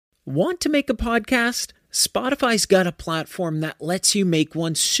Want to make a podcast? Spotify's got a platform that lets you make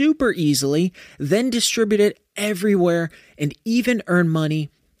one super easily, then distribute it everywhere and even earn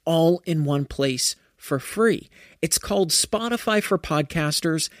money all in one place for free. It's called Spotify for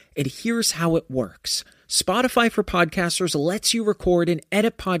Podcasters, and here's how it works. Spotify for Podcasters lets you record and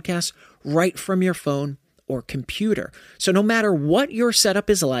edit podcasts right from your phone or computer. So no matter what your setup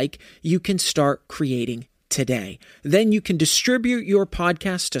is like, you can start creating today. Then you can distribute your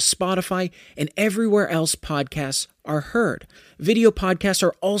podcast to Spotify and everywhere else podcasts are heard. Video podcasts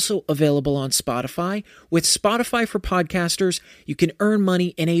are also available on Spotify. With Spotify for Podcasters, you can earn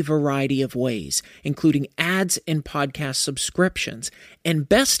money in a variety of ways, including ads and podcast subscriptions. And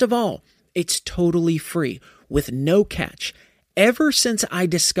best of all, it's totally free with no catch. Ever since I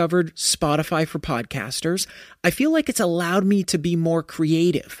discovered Spotify for Podcasters, I feel like it's allowed me to be more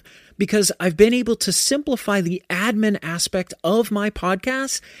creative because I've been able to simplify the admin aspect of my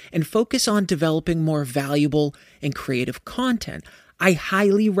podcast and focus on developing more valuable and creative content. I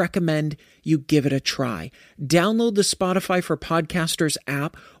highly recommend you give it a try. Download the Spotify for Podcasters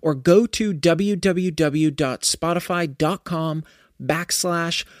app or go to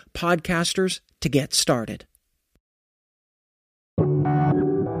www.spotify.com/podcasters to get started.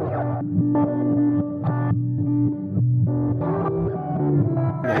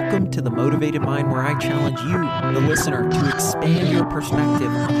 Welcome to The Motivated Mind, where I challenge you, the listener, to expand your perspective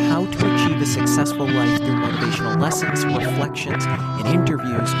on how to achieve a successful life through motivational lessons, reflections, and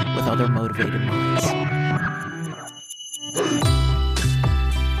interviews with other motivated minds.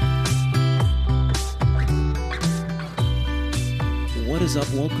 What is up?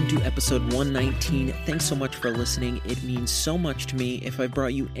 Welcome to episode 119. Thanks so much for listening. It means so much to me. If I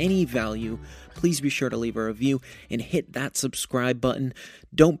brought you any value, please be sure to leave a review and hit that subscribe button.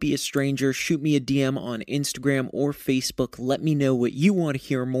 Don't be a stranger. Shoot me a DM on Instagram or Facebook. Let me know what you want to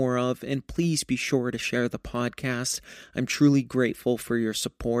hear more of, and please be sure to share the podcast. I'm truly grateful for your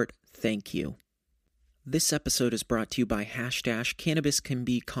support. Thank you. This episode is brought to you by Hashdash. Cannabis can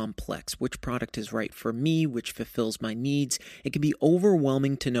be complex. Which product is right for me? Which fulfills my needs? It can be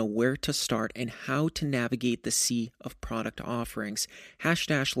overwhelming to know where to start and how to navigate the sea of product offerings.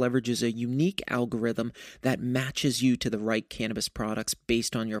 Hashdash leverages a unique algorithm that matches you to the right cannabis products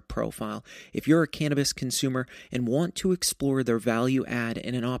based on your profile. If you're a cannabis consumer and want to explore their value add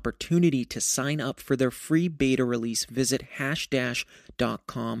and an opportunity to sign up for their free beta release, visit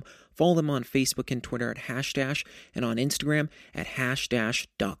hashdash.com. Follow them on Facebook and Twitter at Hashdash and on Instagram at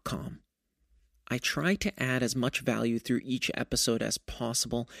hashdash.com. I try to add as much value through each episode as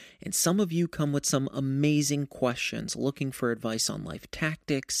possible, and some of you come with some amazing questions looking for advice on life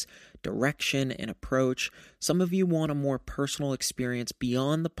tactics, direction, and approach. Some of you want a more personal experience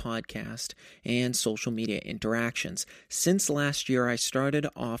beyond the podcast and social media interactions. Since last year, I started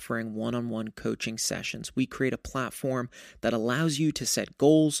offering one-on-one coaching sessions. We create a platform that allows you to set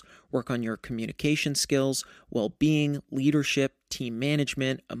goals, work on your communication skills, well-being, leadership, team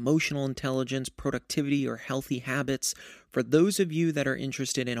management, emotional intelligence, productivity, or healthy habits. For those of you that are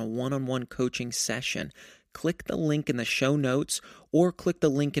interested in a one-on-one coaching session, click the link in the show notes or click the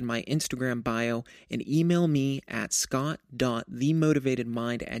link in my Instagram bio and email me at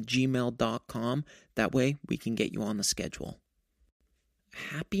scott.themotivatedmind@gmail.com. That way we can get you on the schedule.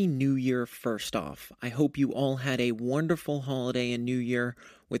 Happy New Year first off. I hope you all had a wonderful holiday and New Year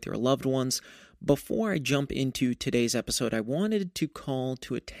with your loved ones. Before I jump into today's episode, I wanted to call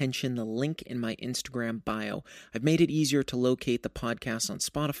to attention the link in my Instagram bio. I've made it easier to locate the podcast on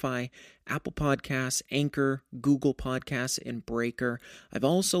Spotify, Apple Podcasts, Anchor, Google Podcasts, and Breaker. I've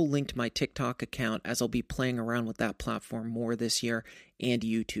also linked my TikTok account as I'll be playing around with that platform more this year, and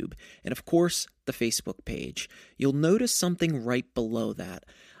YouTube. And of course, the Facebook page. You'll notice something right below that.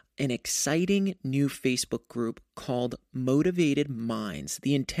 An exciting new Facebook group called Motivated Minds.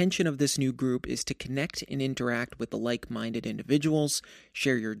 The intention of this new group is to connect and interact with the like-minded individuals,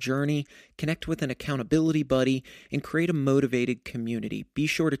 share your journey, connect with an accountability buddy, and create a motivated community. Be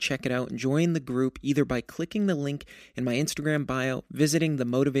sure to check it out and join the group either by clicking the link in my Instagram bio, visiting the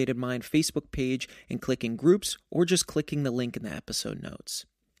Motivated Mind Facebook page, and clicking groups, or just clicking the link in the episode notes.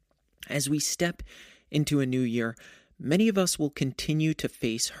 As we step into a new year, many of us will continue to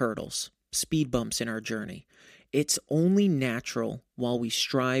face hurdles, speed bumps in our journey. It's only natural while we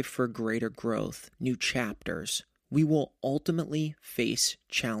strive for greater growth, new chapters. We will ultimately face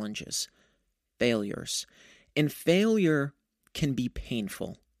challenges, failures. And failure can be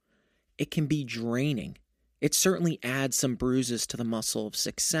painful. It can be draining. It certainly adds some bruises to the muscle of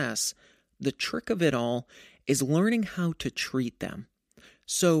success. The trick of it all is learning how to treat them.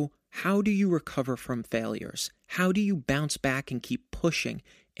 So, how do you recover from failures? How do you bounce back and keep pushing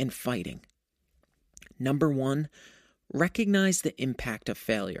and fighting. Number 1, recognize the impact of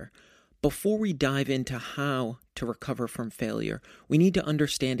failure. Before we dive into how to recover from failure, we need to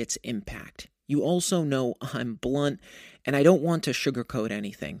understand its impact. You also know I'm blunt and I don't want to sugarcoat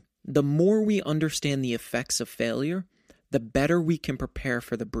anything. The more we understand the effects of failure, the better we can prepare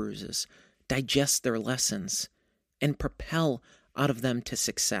for the bruises, digest their lessons, and propel out of them to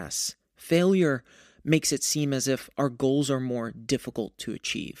success. Failure makes it seem as if our goals are more difficult to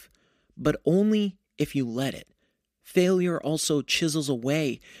achieve, but only if you let it. Failure also chisels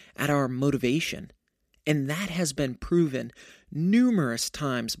away at our motivation, and that has been proven numerous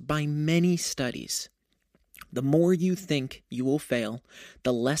times by many studies. The more you think you will fail,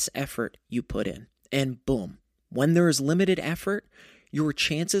 the less effort you put in, and boom, when there is limited effort, your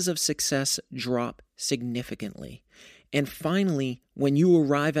chances of success drop significantly. And finally, when you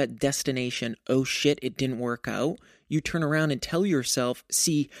arrive at destination, oh shit, it didn't work out, you turn around and tell yourself,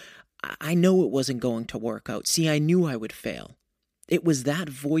 see, I know it wasn't going to work out. See, I knew I would fail. It was that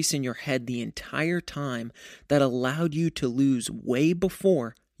voice in your head the entire time that allowed you to lose way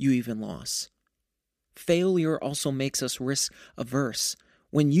before you even lost. Failure also makes us risk averse.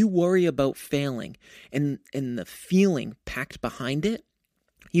 When you worry about failing and the feeling packed behind it,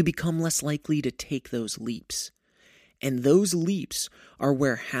 you become less likely to take those leaps. And those leaps are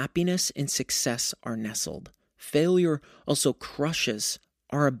where happiness and success are nestled. Failure also crushes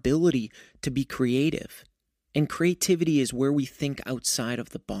our ability to be creative. And creativity is where we think outside of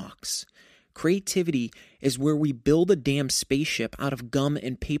the box. Creativity is where we build a damn spaceship out of gum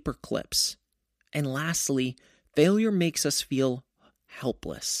and paper clips. And lastly, failure makes us feel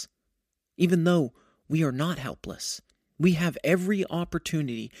helpless. Even though we are not helpless, we have every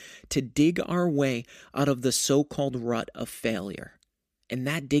opportunity to dig our way out of the so-called rut of failure. And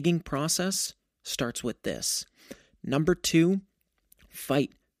that digging process starts with this. Number 2,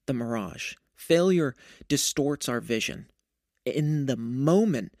 fight the mirage. Failure distorts our vision. In the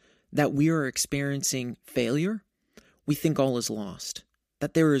moment that we are experiencing failure, we think all is lost,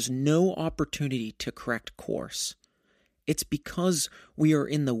 that there is no opportunity to correct course. It's because we are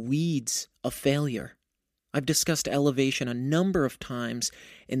in the weeds of failure. I've discussed elevation a number of times,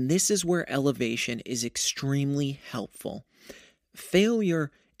 and this is where elevation is extremely helpful.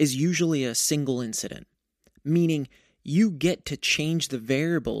 Failure is usually a single incident, meaning you get to change the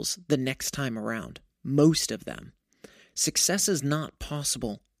variables the next time around, most of them. Success is not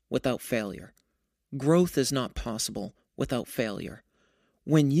possible without failure. Growth is not possible without failure.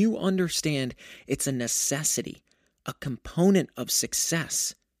 When you understand it's a necessity, a component of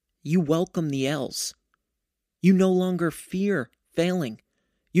success, you welcome the L's. You no longer fear failing.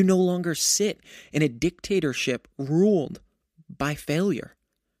 You no longer sit in a dictatorship ruled by failure.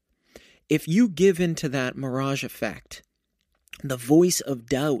 If you give in to that mirage effect, the voice of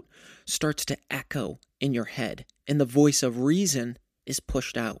doubt starts to echo in your head, and the voice of reason is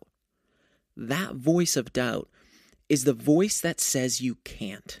pushed out. That voice of doubt is the voice that says you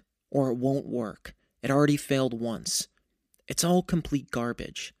can't, or it won't work. It already failed once. It's all complete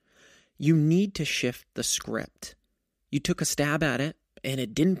garbage. You need to shift the script. You took a stab at it, and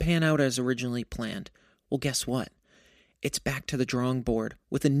it didn't pan out as originally planned. Well, guess what? It's back to the drawing board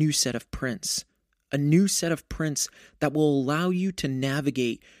with a new set of prints. A new set of prints that will allow you to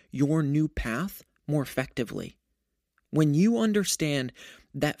navigate your new path more effectively. When you understand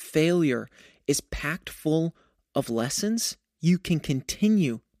that failure is packed full of lessons, you can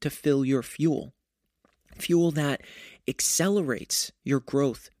continue to fill your fuel. Fuel that accelerates your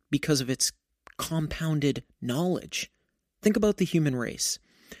growth because of its compounded knowledge. Think about the human race.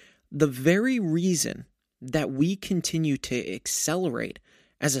 The very reason that we continue to accelerate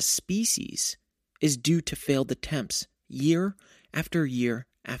as a species is due to failed attempts year after year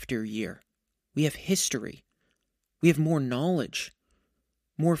after year. We have history. We have more knowledge,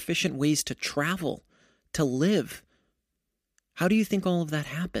 more efficient ways to travel, to live. How do you think all of that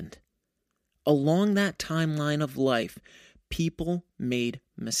happened? Along that timeline of life, people made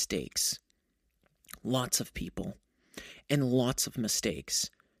mistakes. Lots of people, and lots of mistakes.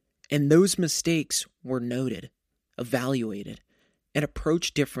 And those mistakes were noted, evaluated, and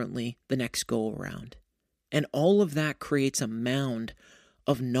approached differently the next go-around. And all of that creates a mound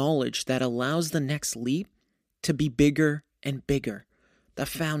of knowledge that allows the next leap to be bigger and bigger. The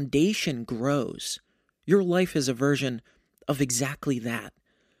foundation grows. Your life is a version of exactly that.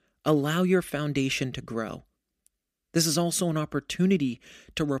 Allow your foundation to grow. This is also an opportunity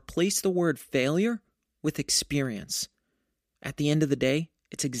to replace the word failure with experience. At the end of the day,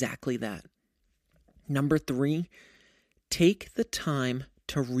 it's exactly that. Number 3, take the time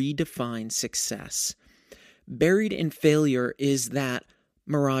to redefine success. Buried in failure is that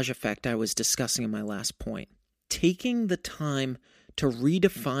mirage effect I was discussing in my last point. Taking the time to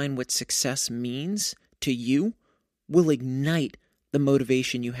redefine what success means to you will ignite the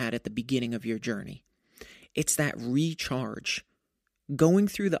motivation you had at the beginning of your journey. It's that recharge. Going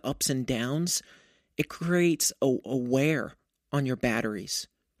through the ups and downs, it creates a wear on your batteries.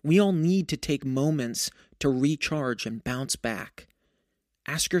 We all need to take moments to recharge and bounce back.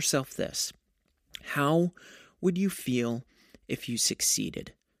 Ask yourself this: how would you feel if you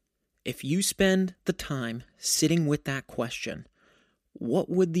succeeded? If you spend the time sitting with that question, what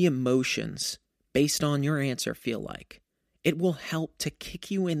would the emotions based on your answer feel like? It will help to kick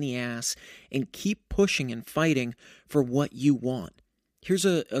you in the ass and keep pushing and fighting for what you want. Here's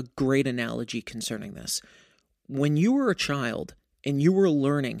a great analogy concerning this. When you were a child and you were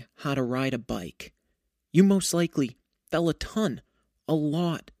learning how to ride a bike, you most likely fell a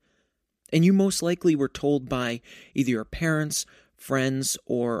lot. And you most likely were told by either your parents, friends,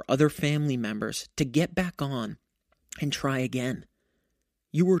 or other family members to get back on and try again.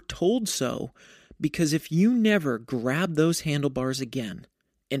 You were told so because if you never grabbed those handlebars again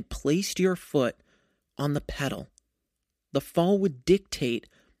and placed your foot on the pedal, the fall would dictate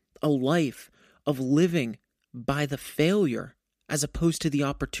a life of living by the failure as opposed to the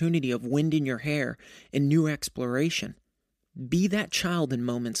opportunity of wind in your hair and new exploration. Be that child in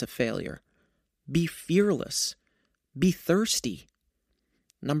moments of failure. Be fearless. Be thirsty.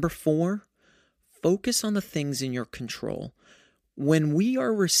 Number 4, focus on the things in your control. When we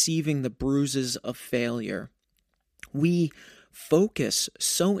are receiving the bruises of failure, we focus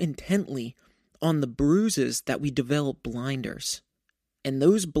so intently on the bruises that we develop blinders. And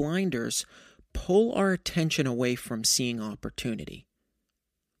those blinders pull our attention away from seeing opportunity.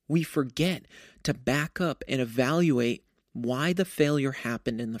 We forget to back up and evaluate why the failure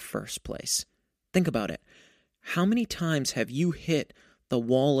happened in the first place. Think about it. How many times have you hit the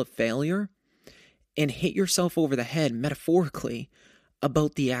wall of failure and hit yourself over the head, metaphorically,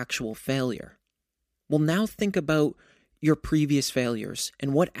 about the actual failure? Well, now think about your previous failures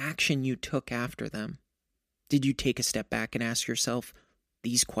and what action you took after them. Did you take a step back and ask yourself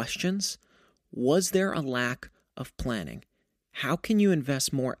these questions? Was there a lack of planning? How can you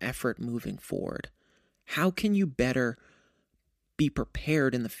invest more effort moving forward? How can you better be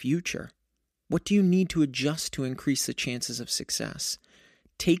prepared in the future? What do you need to adjust to increase the chances of success?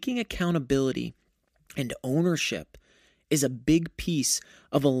 Taking accountability and ownership is a big piece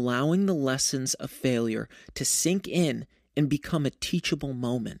of allowing the lessons of failure to sink in and become a teachable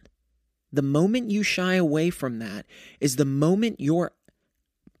moment. The moment you shy away from that is the moment your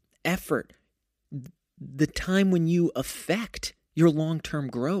effort, the time when you affect your long-term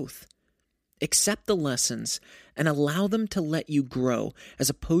growth. Accept the lessons and allow them to let you grow as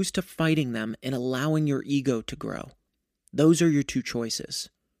opposed to fighting them and allowing your ego to grow. Those are your 2 choices.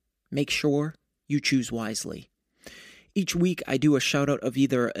 Make sure you choose wisely. Each week I do a shout out of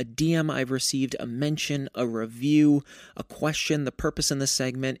either a DM I've received, a mention, a review, a question. The purpose in this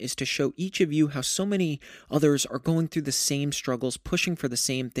segment is to show each of you how so many others are going through the same struggles, pushing for the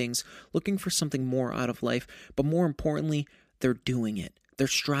same things, looking for something more out of life, but more importantly, they're doing it. They're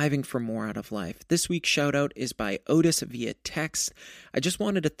striving for more out of life. This week's shout out is by Otis via text. I just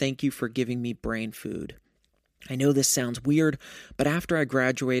wanted to thank you for giving me brain food. I know this sounds weird, but after I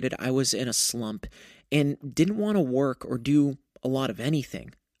graduated, I was in a slump and didn't want to work or do a lot of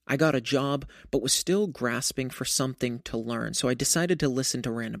anything. I got a job, but was still grasping for something to learn, so I decided to listen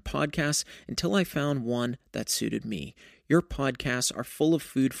to random podcasts until I found one that suited me. Your podcasts are full of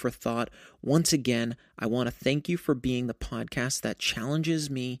food for thought. Once again, I want to thank you for being the podcast that challenges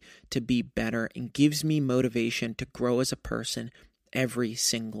me to be better and gives me motivation to grow as a person every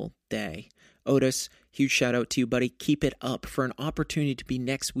single day. Otis, huge shout out to you, buddy. Keep it up. For an opportunity to be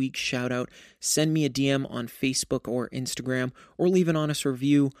next week's shout out, send me a DM on Facebook or Instagram, or leave an honest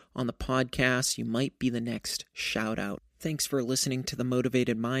review on the podcast. You might be the next shout out. Thanks for listening to The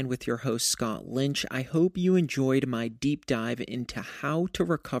Motivated Mind with your host, Scott Lynch. I hope you enjoyed my deep dive into how to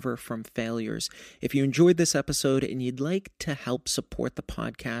recover from failures. If you enjoyed this episode and you'd like to help support the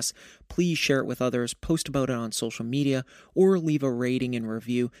podcast, please share it with others, post about it on social media, or leave a rating and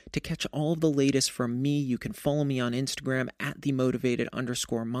review. To catch all of the latest from me, you can follow me on Instagram at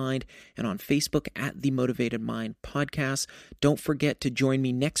 @themotivated_mind and on Facebook at The Motivated Mind Podcast. Don't forget to join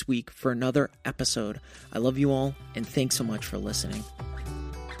me next week for another episode. I love you all, and thanks so much for listening.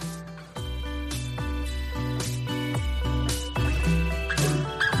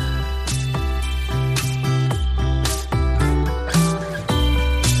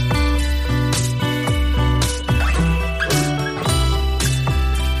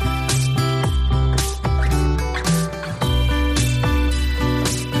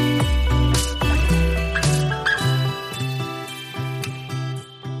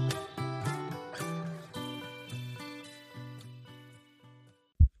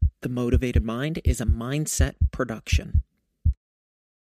 The Motivated Mind is a Mindset production.